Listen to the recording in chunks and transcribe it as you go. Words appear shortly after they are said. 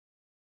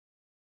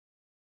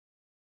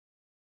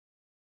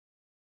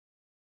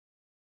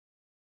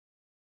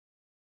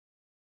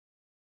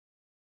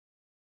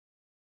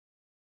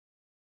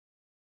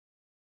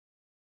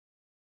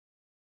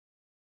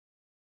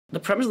The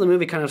premise of the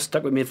movie kind of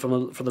stuck with me for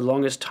the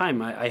longest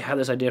time. I had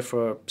this idea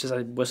since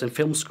I was in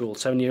film school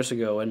 7 years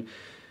ago, and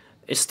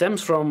it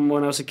stems from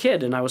when I was a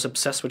kid and I was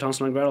obsessed with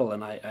Hansel and Gretel,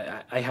 and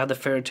I had the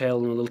fairy tale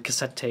in a little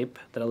cassette tape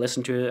that I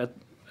listened to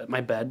at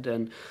my bed,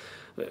 and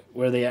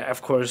where they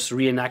of course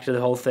reenacted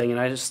the whole thing, and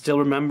I still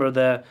remember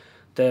the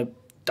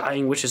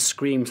dying witch's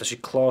screams as she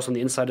claws on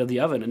the inside of the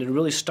oven, and it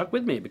really stuck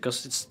with me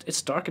because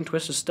it's dark and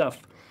twisted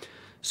stuff.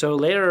 So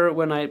later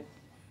when I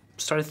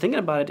started thinking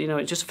about it,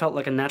 it just felt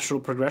like a natural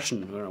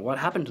progression. What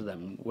happened to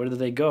them? Where did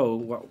they go?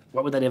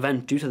 What would that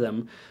event do to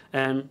them?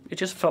 And it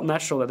just felt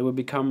natural that they would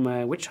become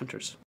witch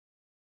hunters.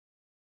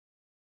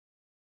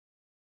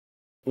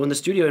 When the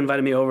studio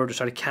invited me over to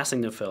start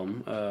casting the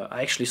film,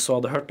 I actually saw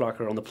the Hurt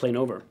Locker on the plane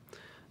over.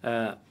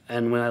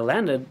 And when I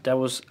landed,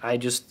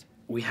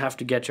 we have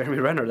to get Jeremy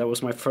Renner. That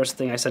was my first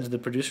thing I said to the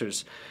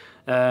producers.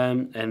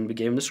 And we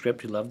gave him the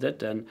script, he loved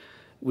it, and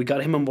we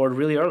got him on board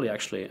really early,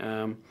 actually.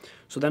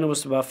 So then it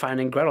was about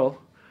finding Gretel.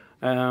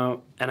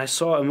 And I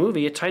saw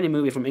a tiny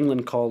movie from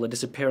England called The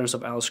Disappearance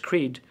of Alice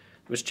Creed,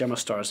 which Gemma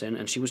stars in,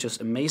 and she was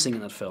just amazing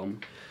in that film.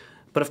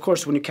 But of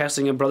course, when you're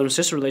casting a brother and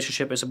sister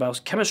relationship, it's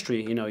about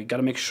chemistry. You got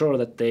to make sure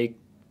that they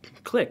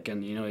click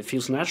and, it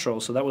feels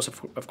natural. So that was,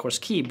 of course,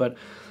 key. But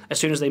as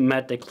soon as they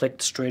met, they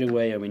clicked straight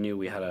away, and we knew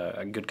we had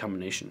a good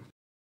combination.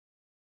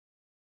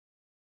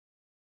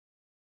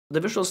 The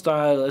visual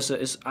style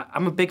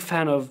I'm a big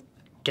fan of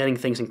getting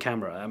things in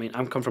camera. I mean,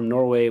 I'm come from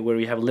Norway where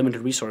we have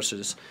limited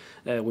resources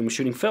when we're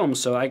shooting films,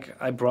 so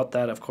I brought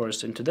that, of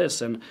course, into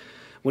this. And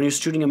when you're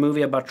shooting a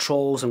movie about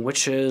trolls and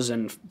witches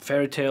and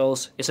fairy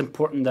tales, it's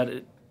important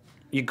that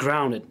you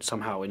ground it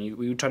somehow, and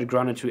we try to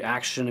ground it to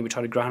action, and we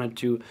try to ground it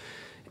to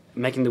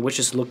making the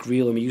witches look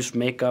real, and we use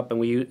makeup, and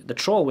we have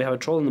a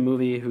troll in the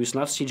movie who's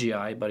not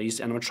CGI, but he's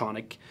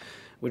animatronic,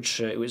 which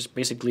was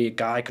basically a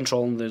guy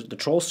controlling the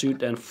troll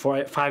suit and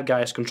five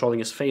guys controlling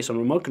his face on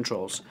remote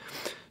controls.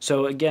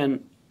 So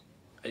again,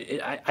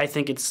 I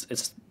think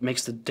it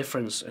makes the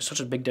difference, such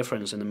a big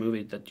difference in the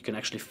movie that you can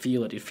actually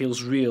feel it. It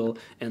feels real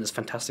in this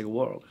fantastic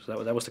world.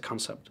 So that was the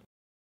concept.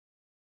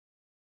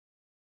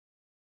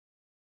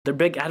 The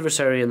big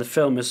adversary in the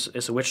film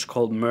is a witch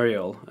called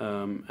Muriel,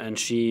 and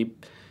she's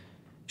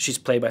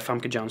played by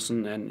Famke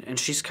Janssen, and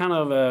she's kind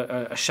of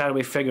a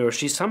shadowy figure.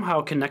 She's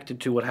somehow connected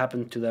to what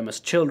happened to them as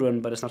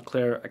children, but it's not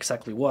clear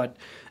exactly what.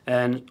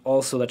 And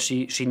also that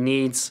she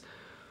needs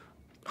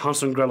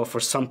Hansel and Gretel for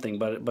something,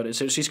 but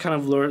she's kind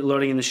of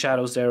lurking in the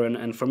shadows there.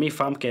 And for me,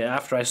 Famke,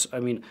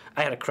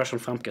 I had a crush on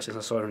Famke since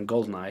I saw her in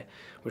Goldeneye,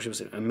 where she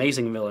was an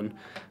amazing villain,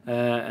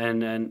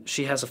 and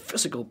she has a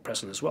physical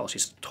presence as well.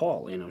 She's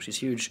tall, she's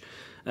huge,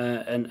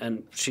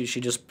 and she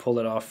just pulled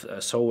it off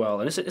so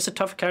well. And it's a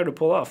tough character to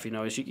pull off.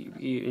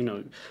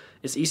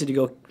 It's easy to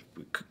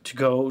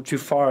go too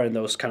far in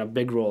those kind of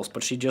big roles,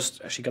 but she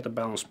got the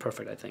balance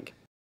perfect, I think.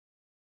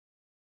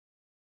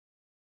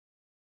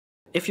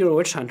 If you're a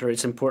witch hunter,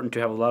 it's important to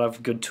have a lot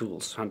of good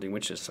tools hunting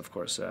witches, of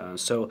course.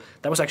 So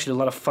that was actually a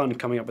lot of fun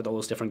coming up with all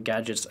those different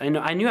gadgets.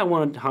 I knew I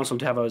wanted Hansel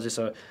to have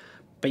a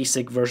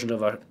basic version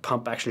of a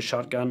pump-action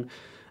shotgun,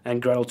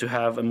 and Gretel to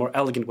have a more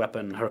elegant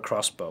weapon, her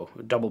crossbow,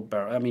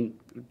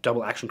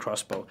 double-action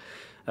crossbow.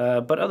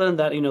 But other than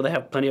that, they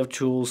have plenty of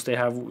tools. They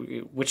have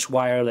witch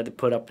wire that they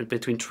put up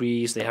between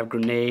trees. They have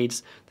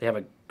grenades. They have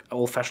an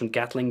old-fashioned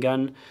Gatling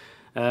gun.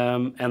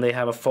 And they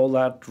have a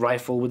fold-out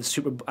rifle with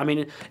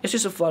it's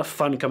just a lot of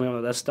fun coming up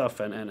with that stuff.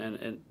 And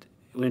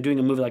when you're doing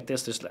a movie like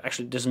this,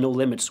 there's no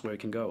limits where it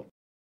can go.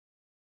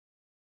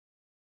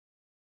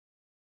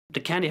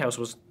 The candy house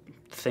was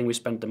the thing we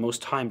spent the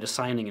most time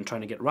designing and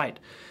trying to get right,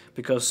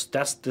 because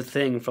that's the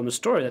thing from the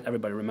story that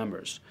everybody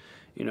remembers.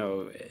 And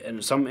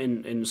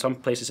in some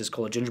places it's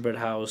called a gingerbread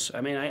house.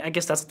 I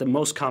guess that's the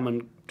most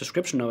common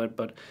description of it,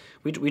 but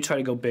we try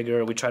to go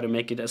bigger. We try to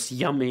make it as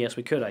yummy as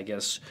we could, I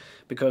guess,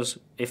 because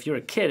if you're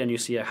a kid and you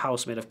see a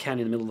house made of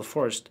candy in the middle of the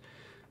forest,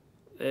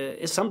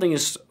 something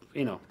is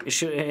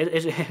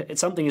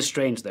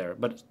strange there.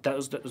 But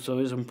so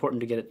it's important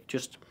to get it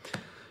just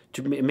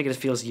to make it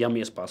feel as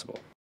yummy as possible.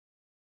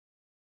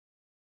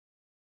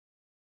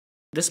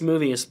 This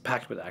movie is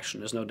packed with action.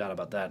 There's no doubt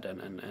about that.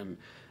 And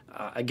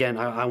again,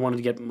 I wanted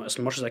to get as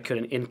much as I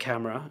could in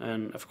camera.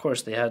 And of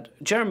course, they had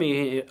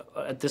Jeremy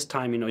at this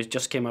time. He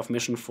just came off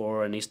Mission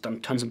 4, and he's done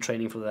tons of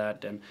training for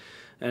that.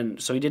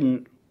 And so he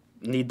didn't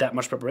need that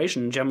much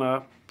preparation.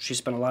 Gemma, she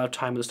spent a lot of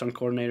time with the stunt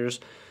coordinators.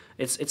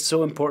 It's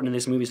so important in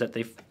these movies that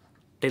they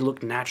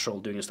look natural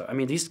doing this stuff.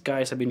 These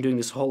guys have been doing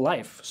this whole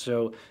life,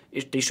 so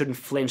they shouldn't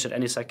flinch at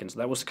any second. So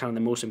that was kind of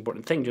the most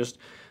important thing, just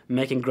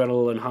making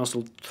Gretel and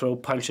Hansel throw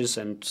punches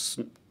and,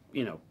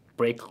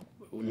 break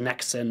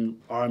necks and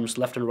arms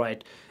left and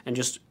right, and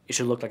it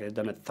should look like they've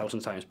done it 1,000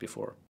 times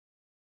before.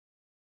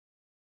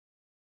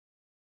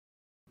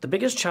 The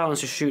biggest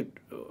challenge to shoot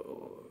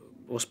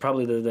was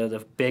probably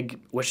the big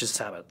Witches'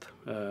 Sabbath,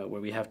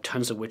 where we have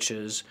tons of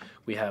witches,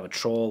 we have a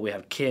troll, we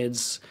have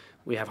kids,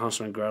 we have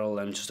Hansel and Gretel,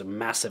 and just a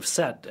massive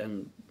set,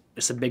 and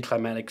it's a big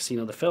climatic scene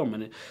of the film,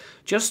 and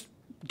just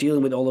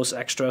dealing with all those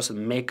extras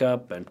and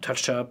makeup and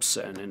touch-ups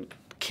and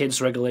kids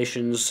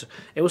regulations.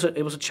 It was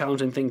a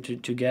challenging thing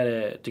to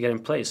get in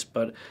place.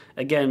 But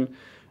again,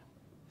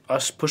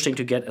 us pushing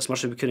to get as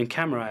much as we could in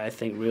camera, I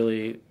think,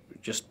 really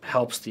just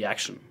helps the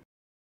action.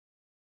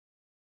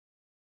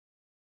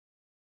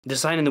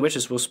 Designing the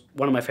witches was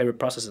one of my favorite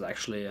processes,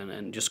 actually,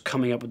 and just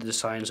coming up with the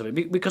designs of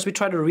it. Because we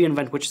try to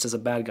reinvent witches as a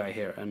bad guy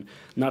here and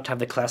not have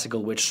the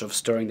classical witch of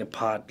stirring the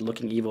pot,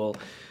 looking evil.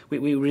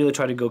 We really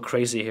try to go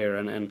crazy here.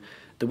 And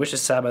the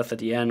Witch's Sabbath at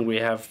the end, we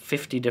have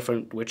 50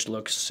 different witch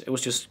looks. It was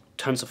just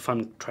tons of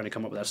fun trying to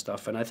come up with that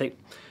stuff. And I think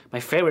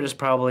my favorite is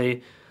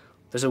probably,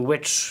 there's a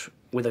witch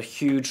with a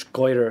huge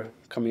goiter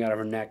coming out of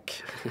her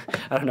neck.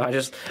 I don't know, I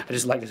just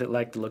like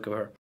the look of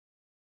her.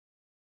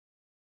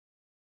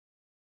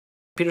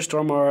 Peter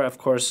Stormare, of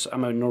course,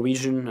 I'm a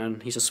Norwegian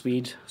and he's a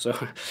Swede,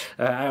 so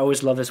I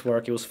always love his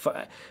work. It was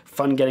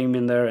fun getting him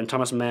in there. And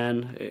Thomas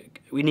Mann,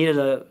 we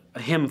needed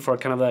him for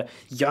kind of a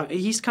young.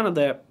 He's kind of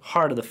the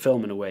heart of the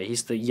film in a way.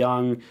 He's the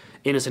young,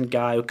 innocent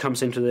guy who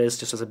comes into this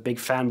just as a big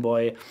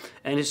fanboy,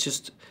 and it's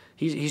just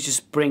he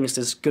just brings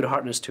this good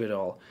heartness to it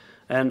all.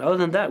 And other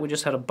than that, we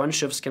just had a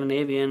bunch of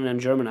Scandinavian and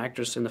German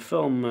actors in the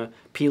film.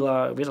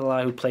 Pila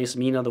Wirkola, who plays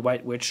Mina the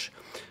White Witch,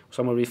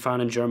 someone we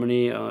found in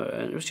Germany,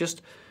 and it was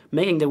just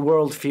making the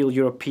world feel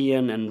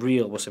European and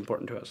real was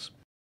important to us.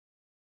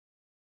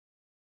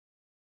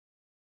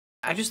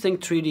 I just think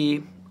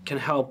 3D can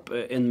help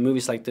in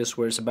movies like this,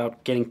 where it's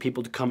about getting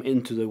people to come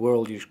into the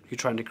world you're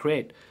trying to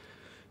create.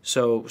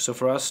 So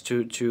for us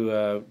to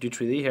do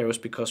 3D here was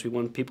because we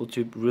want people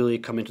to really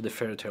come into the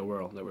fairy tale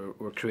world that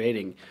we're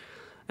creating.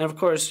 And of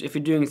course, if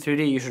you're doing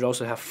 3D, you should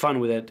also have fun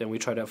with it, and we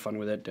try to have fun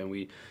with it, and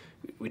we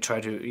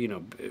try to, you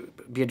know,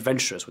 be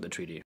adventurous with the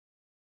 3D.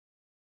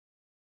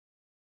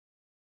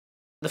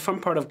 The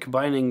fun part of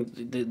combining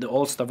the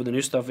old stuff with the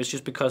new stuff is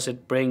just because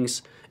it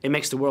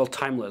makes the world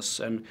timeless,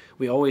 and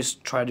we always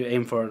try to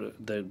aim for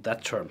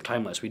that term,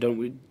 timeless. We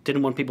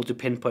didn't want people to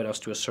pinpoint us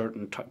to a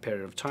certain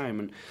period of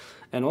time,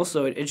 and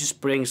also it just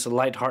brings a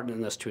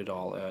lightheartedness to it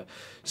all,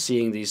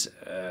 seeing these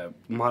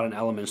modern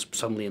elements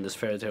suddenly in this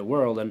fairy tale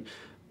world, and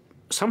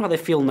somehow they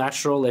feel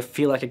natural, they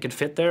feel like it could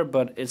fit there,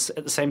 but it's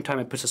at the same time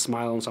it puts a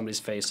smile on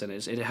somebody's face, and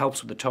it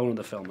helps with the tone of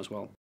the film as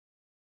well.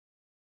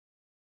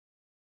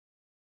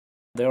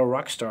 They are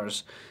rock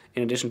stars.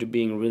 In addition to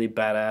being really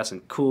badass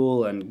and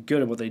cool and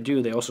good at what they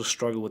do, they also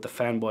struggle with the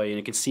fanboy, and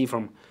you can see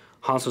from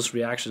Hansel's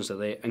reactions that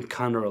they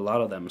encounter a lot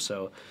of them.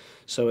 So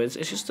it's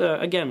just,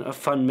 again, a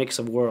fun mix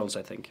of worlds,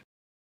 I think.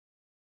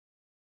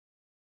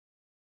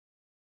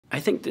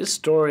 I think this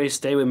story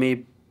stayed with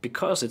me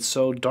because it's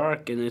so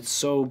dark and it's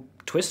so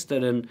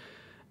twisted, and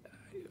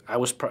I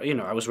was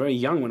very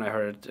young when I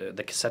heard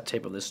the cassette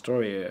tape of this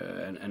story,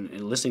 and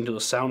listening to the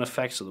sound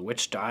effects of the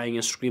witch dying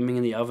and screaming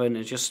in the oven,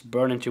 it just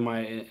burned into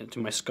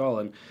my skull.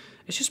 And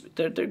it's just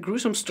they're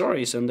gruesome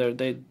stories, and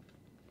they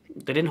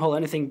didn't hold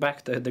anything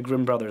back. The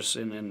Grimm brothers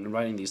in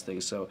writing these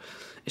things. So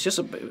it's just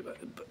a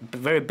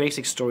very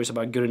basic stories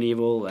about good and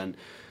evil, and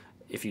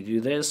if you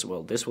do this,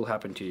 well, this will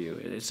happen to you.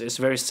 It's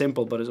very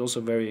simple, but it's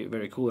also very,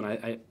 very cool.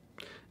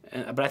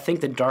 But I think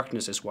the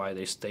darkness is why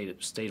they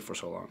stayed for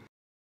so long.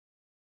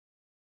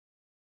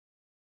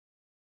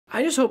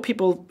 I just hope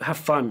people have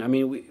fun. I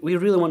mean, we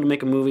really want to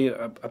make a movie,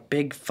 a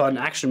big, fun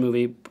action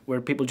movie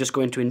where people just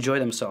go in to enjoy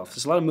themselves.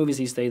 There's a lot of movies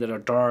these days that are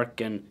dark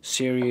and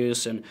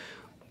serious, and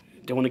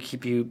they want to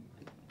keep you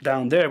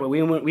down there, but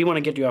we want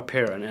to get you up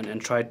here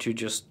and try to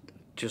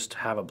just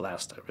have a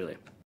blast, really.